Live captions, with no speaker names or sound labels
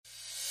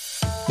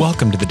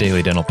Welcome to the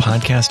Daily Dental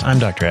Podcast. I'm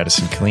Dr.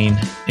 Addison Killeen,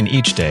 and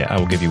each day I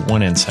will give you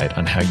one insight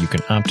on how you can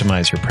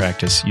optimize your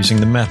practice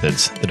using the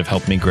methods that have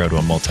helped me grow to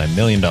a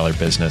multi-million-dollar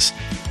business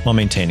while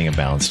maintaining a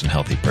balanced and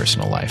healthy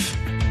personal life.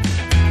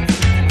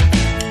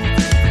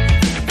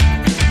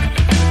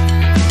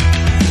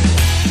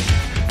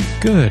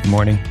 Good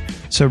morning.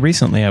 So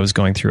recently I was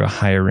going through a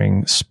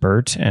hiring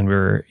spurt, and we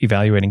were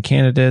evaluating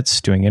candidates,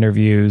 doing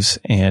interviews,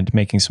 and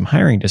making some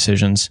hiring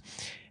decisions.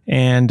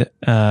 And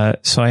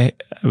so I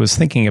was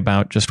thinking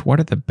about just what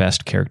are the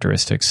best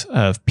characteristics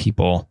of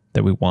people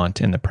that we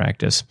want in the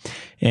practice.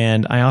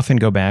 And I often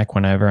go back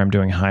whenever I'm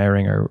doing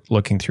hiring or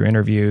looking through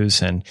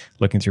interviews and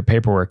looking through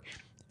paperwork,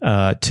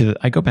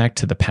 I go back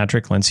to the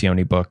Patrick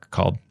Lencioni book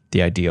called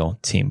The Ideal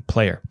Team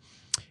Player.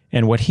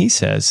 And what he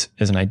says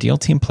is an ideal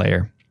team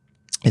player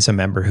is a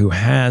member who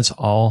has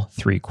all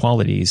three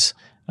qualities,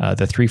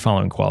 the three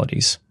following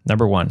qualities.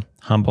 Number one,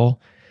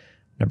 humble.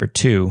 Number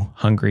two,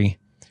 hungry.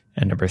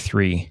 And number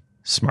three,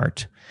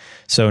 smart.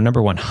 So number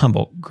one,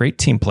 humble. Great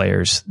team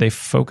players, they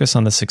focus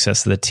on the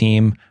success of the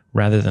team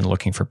rather than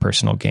looking for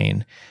personal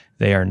gain.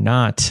 They are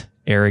not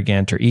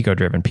arrogant or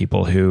ego-driven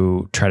people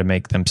who try to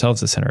make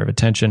themselves the center of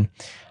attention.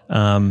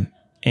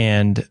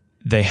 And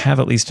they have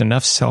at least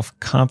enough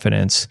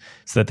self-confidence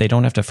so that they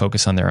don't have to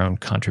focus on their own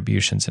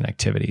contributions and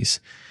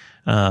activities.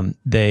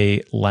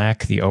 They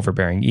lack the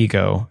overbearing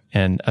ego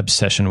and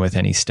obsession with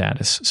any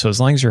status. So as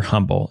long as you're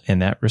humble in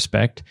that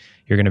respect,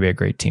 you're going to be a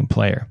great team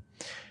player.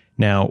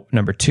 Now,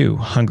 number two,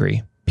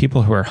 hungry.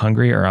 People who are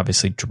hungry are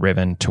obviously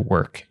driven to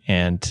work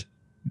and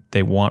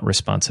they want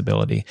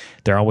responsibility.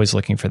 They're always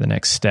looking for the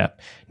next step.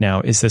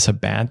 Now, is this a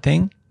bad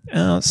thing?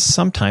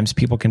 Sometimes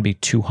people can be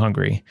too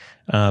hungry,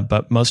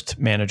 but most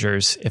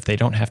managers, if they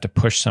don't have to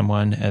push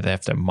someone, they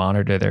have to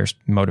monitor their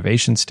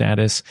motivation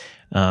status,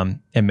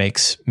 it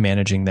makes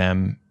managing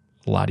them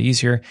a lot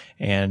easier,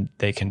 and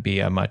they can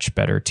be a much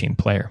better team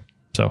player.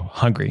 So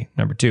hungry,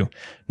 number two.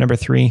 Number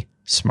three,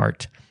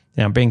 smart.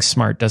 Now, being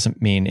smart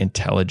doesn't mean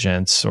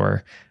intelligence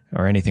or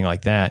anything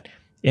like that.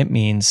 It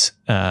means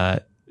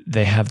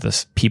they have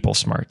this people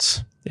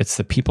smarts. It's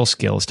the people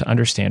skills to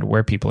understand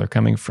where people are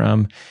coming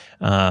from.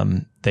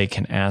 They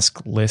can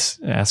ask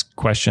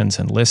questions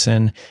and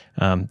listen.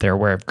 They're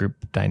aware of group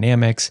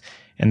dynamics,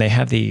 and they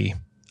have the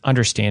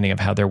understanding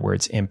of how their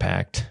words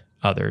impact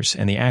others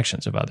and the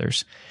actions of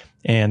others,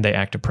 and they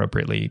act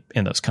appropriately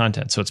in those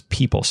contents. So it's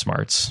people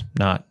smarts,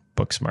 not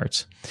book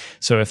smarts.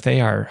 So if they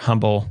are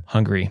humble,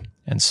 hungry,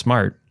 and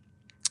smart,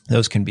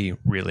 those can be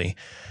really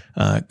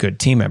good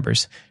team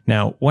members.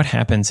 Now, what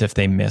happens if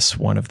they miss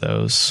one of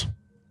those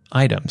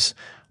items?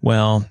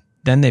 Well,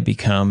 then they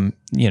become,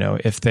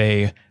 if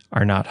they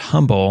are not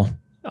humble,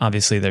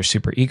 obviously they're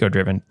super ego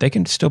driven. They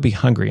can still be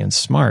hungry and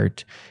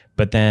smart,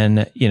 but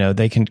then,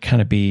 they can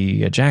kind of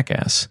be a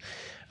jackass.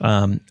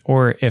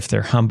 Or if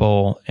they're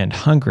humble and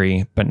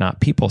hungry, but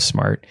not people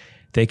smart,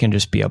 they can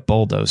just be a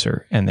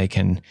bulldozer and they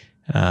can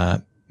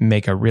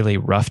make a really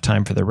rough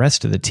time for the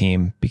rest of the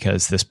team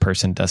because this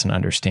person doesn't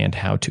understand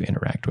how to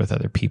interact with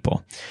other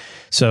people.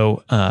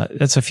 So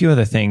that's a few of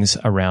the things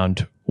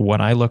around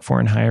what I look for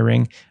in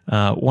hiring.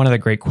 One of the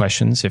great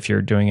questions, if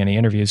you're doing any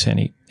interviews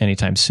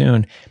anytime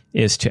soon,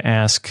 is to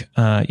ask,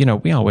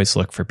 we always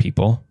look for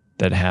people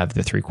that have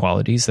the three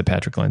qualities that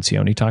Patrick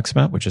Lencioni talks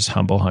about, which is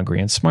humble,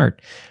 hungry, and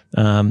smart.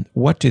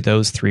 What do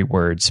those three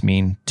words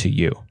mean to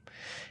you?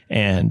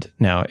 And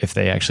now, if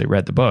they actually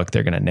read the book,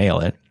 they're going to nail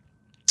it.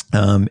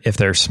 If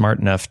they're smart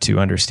enough to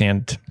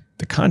understand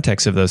the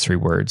context of those three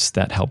words,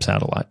 that helps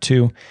out a lot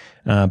too.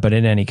 But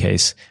in any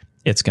case,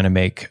 it's going to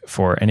make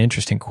for an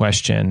interesting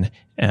question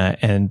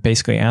and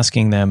basically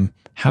asking them,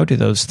 how do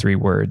those three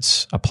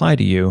words apply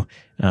to you?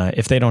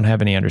 If they don't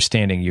have any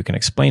understanding, you can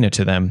explain it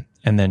to them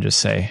and then just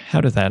say, how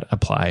does that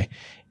apply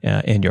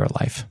in your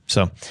life?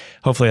 So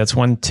hopefully that's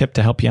one tip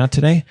to help you out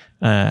today.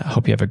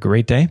 Hope you have a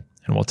great day,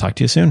 and we'll talk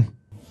to you soon.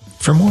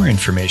 For more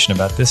information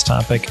about this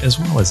topic, as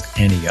well as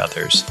any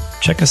others,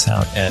 check us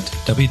out at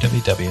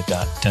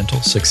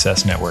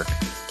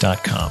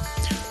www.dentalsuccessnetwork.com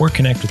or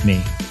connect with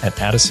me at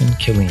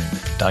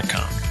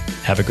addisonkilleen.com.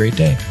 Have a great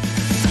day.